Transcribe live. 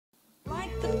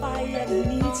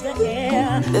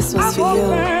This was for you.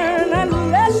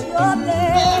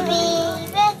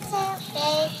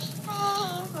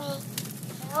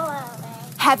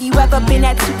 Have you ever been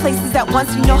at two places at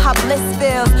once? You know how bliss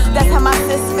feels. That's how my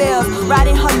sis feels.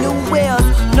 Riding her new wheels.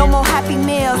 No more happy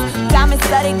meals. Diamond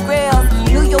studded grills.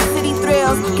 New York City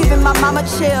thrills. Giving my mama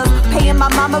chills. Paying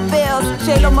my mama bills.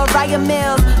 J-Lo, Mariah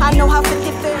Mills. I know how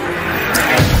 50 feels.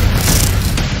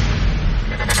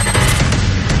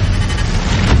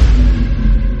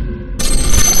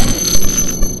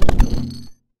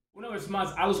 Una vez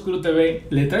más, A Lo Oscuro TV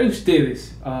le trae a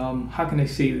ustedes, how can I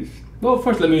say this? Well,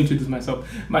 first let me introduce myself.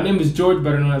 My name is George,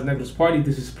 better known as Negros Party.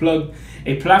 This is Plugged,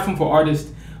 a platform for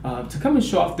artists to come and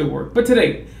show off their work. But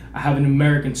today, I have an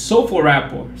American soulful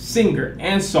rapper, singer,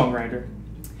 and songwriter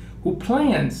who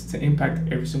plans to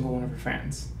impact every single one of her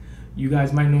fans. You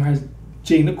guys might know her as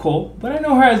J Nicole, but I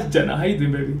know her as Jenna. How you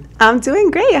doing, baby? I'm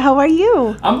doing great. How are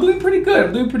you? I'm doing pretty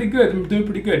good. You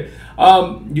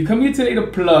come here today to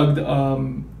Plugged.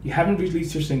 You haven't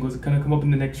released your singles. It's gonna come up in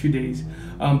the next few days.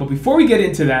 But before we get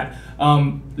into that,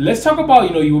 let's talk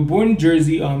about, you were born in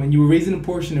Jersey and you were raised in a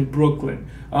portion in Brooklyn.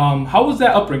 How was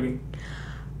that upbringing?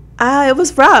 It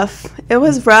was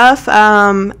rough.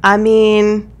 I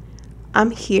mean,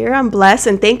 I'm here. I'm blessed,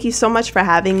 and thank you so much for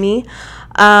having me.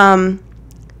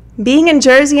 Being in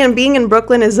Jersey and being in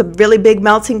Brooklyn is a really big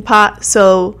melting pot.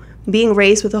 So being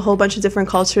raised with a whole bunch of different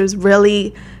cultures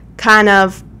really kind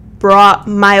of brought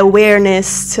my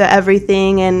awareness to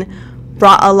everything and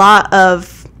brought a lot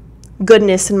of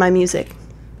goodness in my music.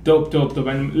 Dope.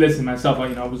 And listen, myself, I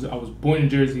was born in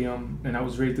Jersey and I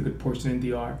was raised a good portion in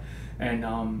DR. And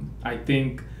I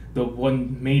think the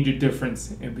one major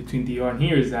difference in between DR and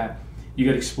here is that you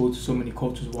get exposed to so many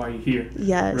cultures while you're here.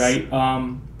 Yes. Right?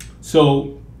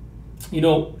 So,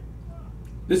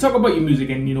 let's talk about your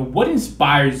music and, what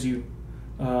inspires you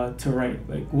to write?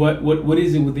 Like, what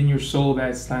is it within your soul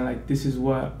that's kind of like, this is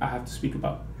what I have to speak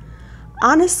about?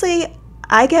 Honestly,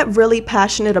 I get really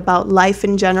passionate about life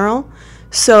in general.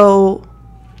 So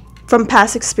from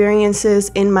past experiences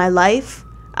in my life,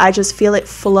 I just feel it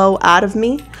flow out of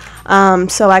me.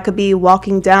 So I could be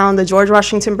walking down the George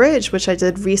Washington Bridge, which I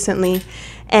did recently,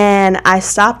 and I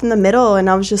stopped in the middle and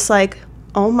I was just like,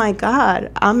 oh my God,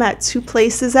 I'm at two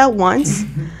places at once.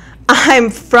 I'm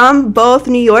from both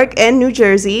New York and New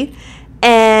Jersey,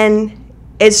 and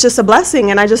it's just a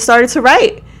blessing. And I just started to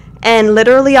write. And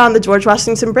literally on the George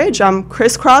Washington Bridge, I'm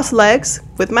crisscross legs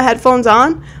with my headphones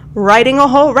on, writing a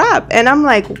whole rap. And I'm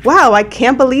like, wow, I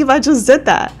can't believe I just did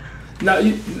that. Now,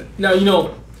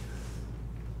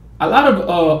 a lot of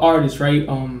artists, right?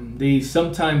 They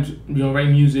sometimes, write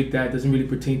music that doesn't really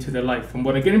pertain to their life. And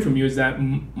what I'm getting from you is that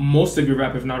most of your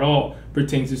rap, if not all,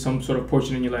 pertains to some sort of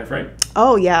portion in your life, right?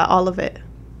 Oh yeah, all of it.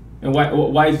 And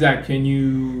why is that? Can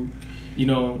you,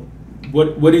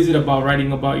 what is it about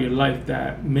writing about your life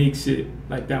that makes it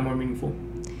like that more meaningful?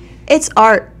 It's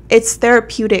art. It's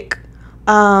therapeutic.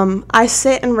 I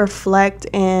sit and reflect,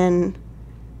 and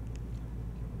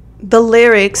the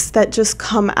lyrics that just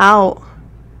come out,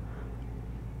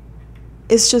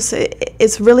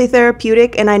 it's really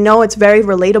therapeutic, and I know it's very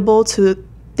relatable to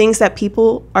things that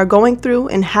people are going through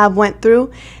and have went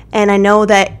through, and I know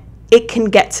that it can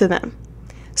get to them.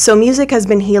 So music has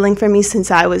been healing for me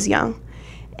since I was young,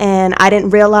 and I didn't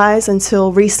realize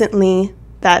until recently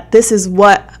that this is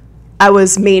what I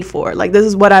was made for. Like, this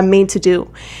is what I'm made to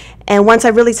do. And once I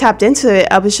really tapped into it,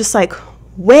 I was just like,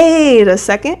 wait a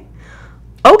second.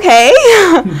 Okay.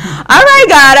 All right,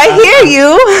 God, I hear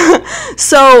you.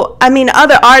 So, I mean,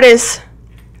 other artists,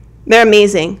 they're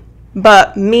amazing.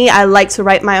 But me, I like to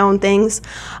write my own things.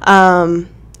 I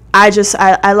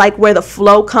like where the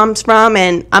flow comes from,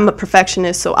 and I'm a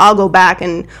perfectionist, so I'll go back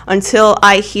and until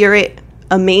I hear it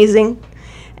amazing,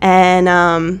 and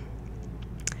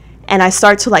I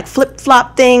start to like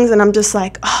flip-flop things, and I'm just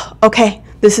like, oh, okay,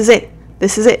 this is it.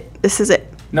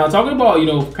 Now, talking about,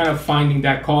 kind of finding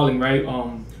that calling, right?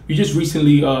 You just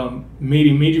recently made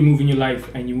a major move in your life,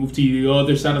 and you moved to the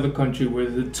other side of the country where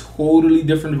there's a totally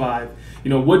different vibe.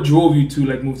 What drove you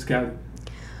to move to Cali?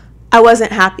 I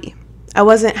wasn't happy. I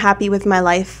wasn't happy with my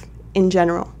life in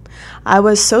general. I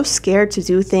was so scared to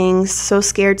do things, so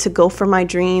scared to go for my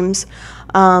dreams.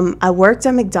 I worked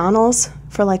at McDonald's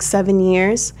for like 7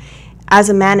 years as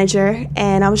a manager,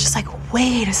 and I was just like,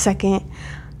 wait a second.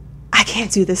 I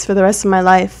can't do this for the rest of my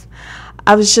life.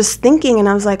 I was just thinking, and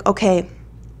I was like, okay,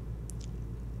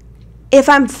 if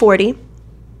I'm 40,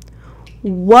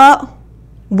 what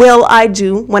will I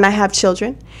do when I have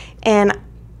children? And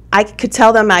I could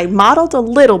tell them I modeled a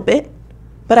little bit,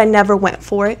 but I never went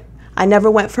for it. I never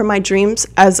went for my dreams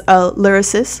as a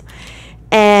lyricist.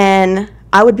 And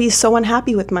I would be so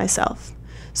unhappy with myself.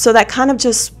 So that kind of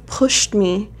just pushed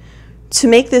me to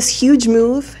make this huge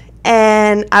move.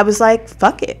 And I was like,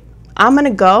 fuck it. I'm going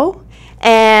to go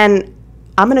and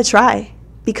I'm going to try,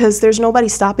 because there's nobody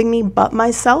stopping me but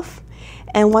myself.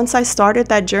 And once I started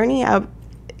that journey,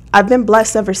 I've been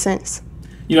blessed ever since.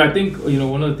 I think,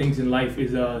 one of the things in life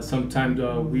is sometimes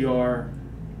we are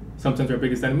our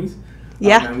biggest enemies.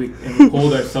 Yeah. And we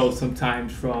hold ourselves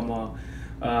sometimes from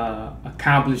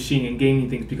accomplishing and gaining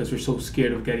things because we're so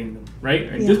scared of getting them, right?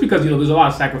 And just because, there's a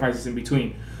lot of sacrifices in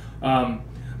between.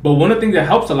 But one of the things that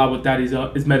helps a lot with that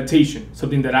is meditation,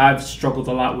 something that I've struggled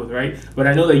a lot with, right? But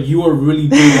I know that you are really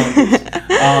big on this,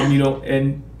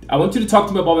 and I want you to talk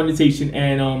to me about meditation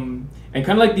and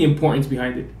kind of like the importance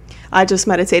behind it. I just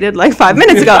meditated like 5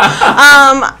 minutes ago.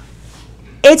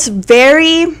 It's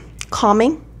very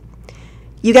calming.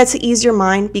 You get to ease your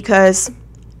mind because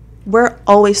we're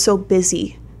always so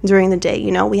busy during the day.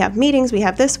 We have meetings, we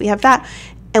have this, we have that,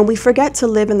 and we forget to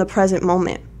live in the present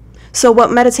moment. So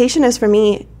what meditation is for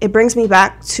me, it brings me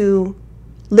back to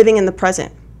living in the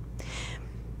present,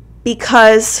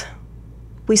 because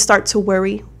we start to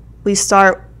worry. We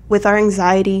start with our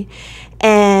anxiety,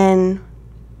 and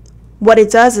what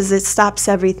it does is it stops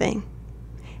everything.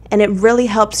 And it really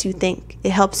helps you think.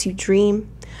 It helps you dream.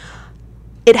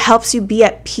 It helps you be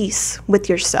at peace with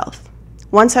yourself.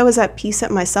 Once I was at peace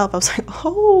at myself, I was like,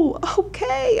 oh,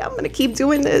 okay, I'm going to keep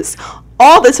doing this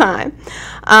all the time.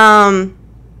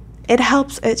 It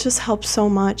helps. It just helps so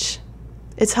much.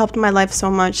 It's helped my life so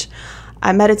much.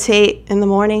 I meditate in the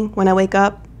morning when I wake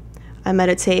up. I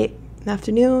meditate in the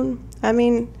afternoon. I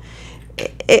mean,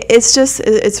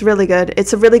 it's really good.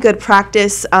 It's a really good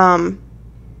practice to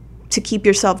keep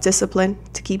yourself disciplined,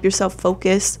 to keep yourself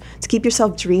focused, to keep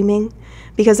yourself dreaming,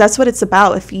 because that's what it's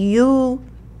about. If you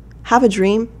have a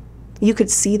dream, you could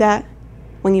see that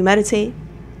when you meditate.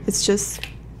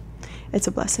 It's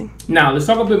a blessing. Now, let's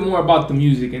talk a bit more about the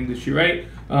music industry, right?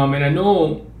 And I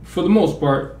know, for the most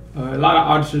part, a lot of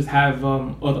artists have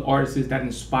other artists that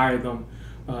inspire them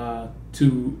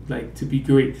to be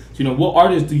great. So, what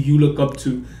artists do you look up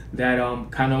to that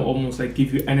kind of almost like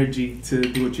give you energy to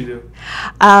do what you do?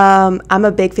 I'm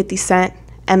a big 50 Cent,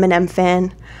 Eminem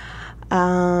fan,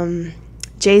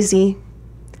 Jay-Z.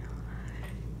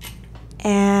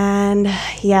 And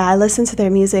yeah, I listen to their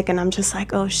music and I'm just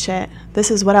like, oh shit, this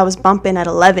is what I was bumping at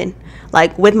 11,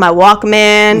 like with my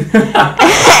Walkman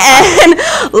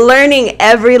and learning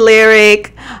every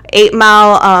lyric. 8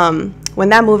 Mile, when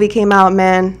that movie came out,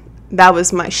 man, that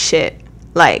was my shit.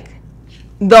 Like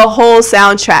the whole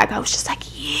soundtrack, I was just like,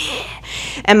 yeah.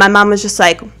 And my mom was just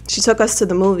like, she took us to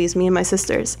the movies, me and my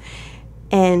sisters,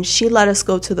 and she let us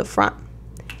go to the front.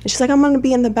 And she's like, I'm gonna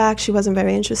be in the back. She wasn't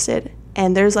very interested.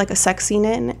 And there's like a sex scene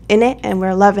in it, and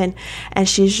we're 11, and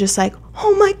she's just like,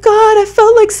 oh my God, I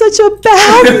felt like such a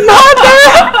bad mother.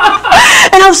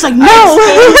 And I was like, no.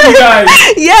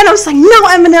 Yeah, and I was like, no,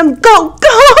 Eminem, go.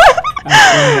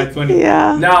 That's funny.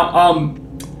 Yeah. Now,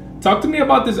 talk to me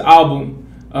about this album.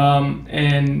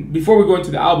 And before we go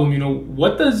into the album,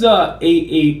 what does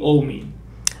AAO mean?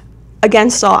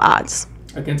 Against all odds.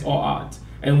 Against all odds.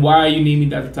 And why are you naming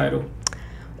that the title?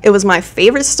 It was my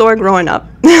favorite store growing up.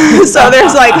 So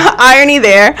there's like irony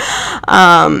there.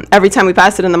 Every time we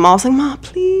passed it in the mall, I was like, Mom,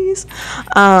 please.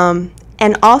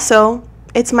 And also,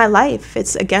 it's my life.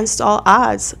 It's against all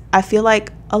odds. I feel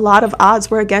like a lot of odds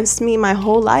were against me my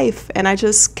whole life, and I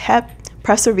just kept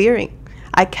persevering.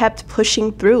 I kept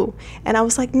pushing through. And I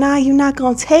was like, nah, you're not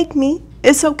going to take me.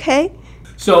 It's okay.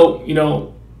 So,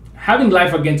 having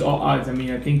life against all odds, I mean,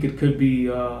 I think it could be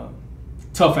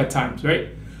tough at times, right?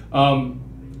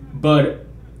 But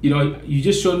you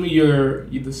just showed me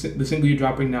the single you're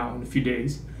dropping now in a few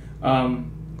days.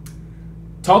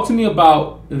 Talk to me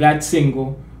about that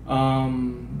single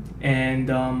and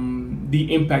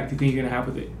the impact you think you're gonna have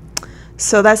with it.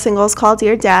 So that single is called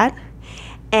Dear Dad,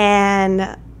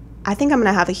 and I think I'm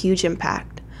gonna have a huge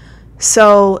impact.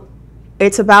 So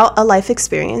it's about a life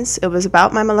experience. It was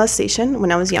about my molestation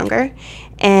when I was younger,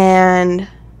 and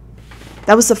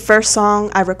that was the first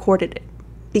song I recorded it,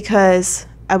 because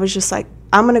I was just like,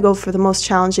 I'm going to go for the most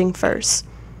challenging first.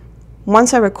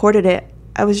 Once I recorded it,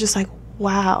 I was just like,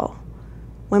 wow,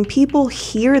 when people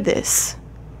hear this,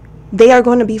 they are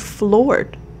going to be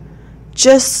floored.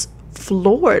 Just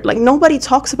floored. Like, nobody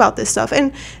talks about this stuff.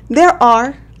 And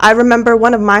I remember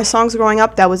one of my songs growing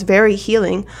up that was very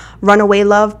healing, Runaway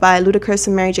Love by Ludacris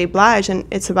and Mary J. Blige, and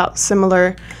it's about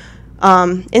similar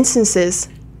instances.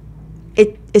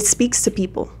 It speaks to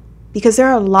people, because there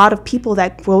are a lot of people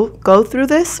that will go through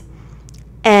this,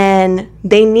 and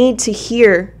they need to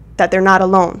hear that they're not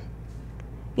alone.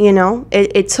 You know,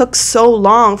 it took so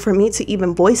long for me to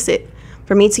even voice it,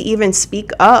 for me to even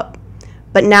speak up.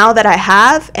 But now that I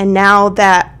have, and now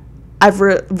that I've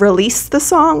released the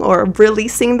song, or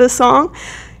releasing the song,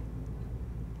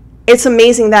 it's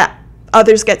amazing that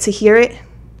others get to hear it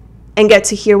and get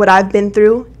to hear what I've been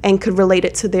through and could relate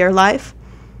it to their life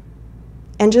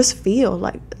and just feel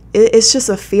like it's just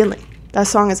a feeling. That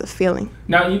song is a feeling.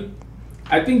 Now,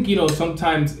 I think, you know,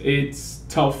 sometimes it's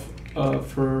tough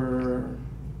for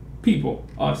people,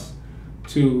 us,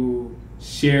 to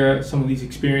share some of these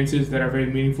experiences that are very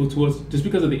meaningful to us just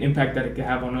because of the impact that it can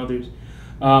have on others.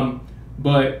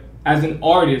 But as an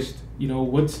artist, you know,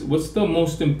 what's the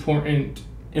most important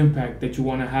impact that you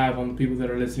want to have on the people that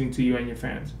are listening to you and your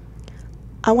fans?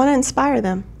 I want to inspire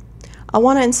them. I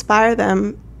want to inspire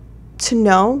them to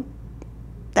know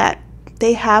that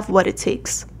they have what it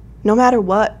takes, no matter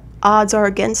what odds are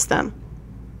against them.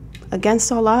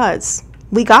 Against all odds,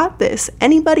 we got this.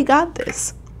 Anybody got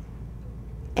this.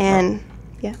 And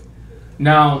yeah.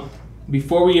 Now,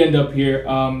 before we end up here,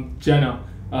 Jenna,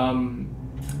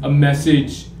 a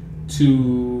message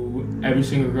to every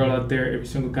single girl out there, every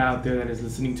single guy out there that is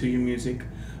listening to your music.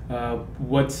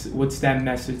 What's that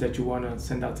message that you want to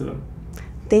send out to them?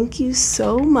 Thank you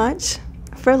so much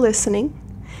for listening.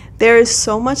 There is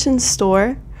so much in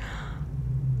store.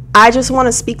 I just want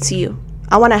to speak to you.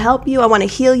 I want to help you. I want to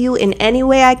heal you in any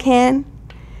way I can.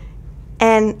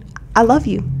 And I love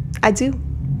you. I do.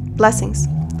 Blessings.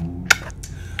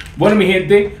 Bueno, mi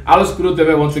gente, A Lo Oscuro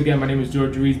TV. Once again, my name is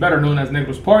George Ruiz, better known as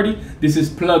Negros Party. This is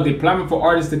Plugged, a platform for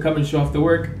artists to come and show off their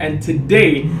work. And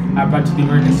today, I brought you the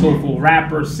American soulful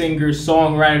rapper, singer,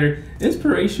 songwriter,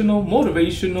 inspirational,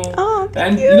 motivational. Oh,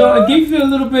 and you. You know, I gave you a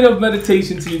little bit of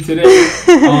meditation to you today.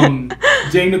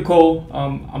 J Nicole.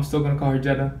 I'm still gonna call her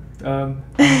Jenna.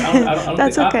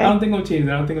 That's okay. I don't think I'm changing.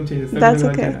 I don't think I'm changing. That's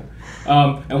okay.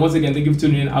 And once again, thank you for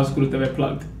tuning in. A Lo Oscuro TV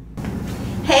Plugged.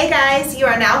 Hey guys, you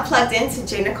are now plugged into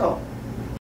J Nicole.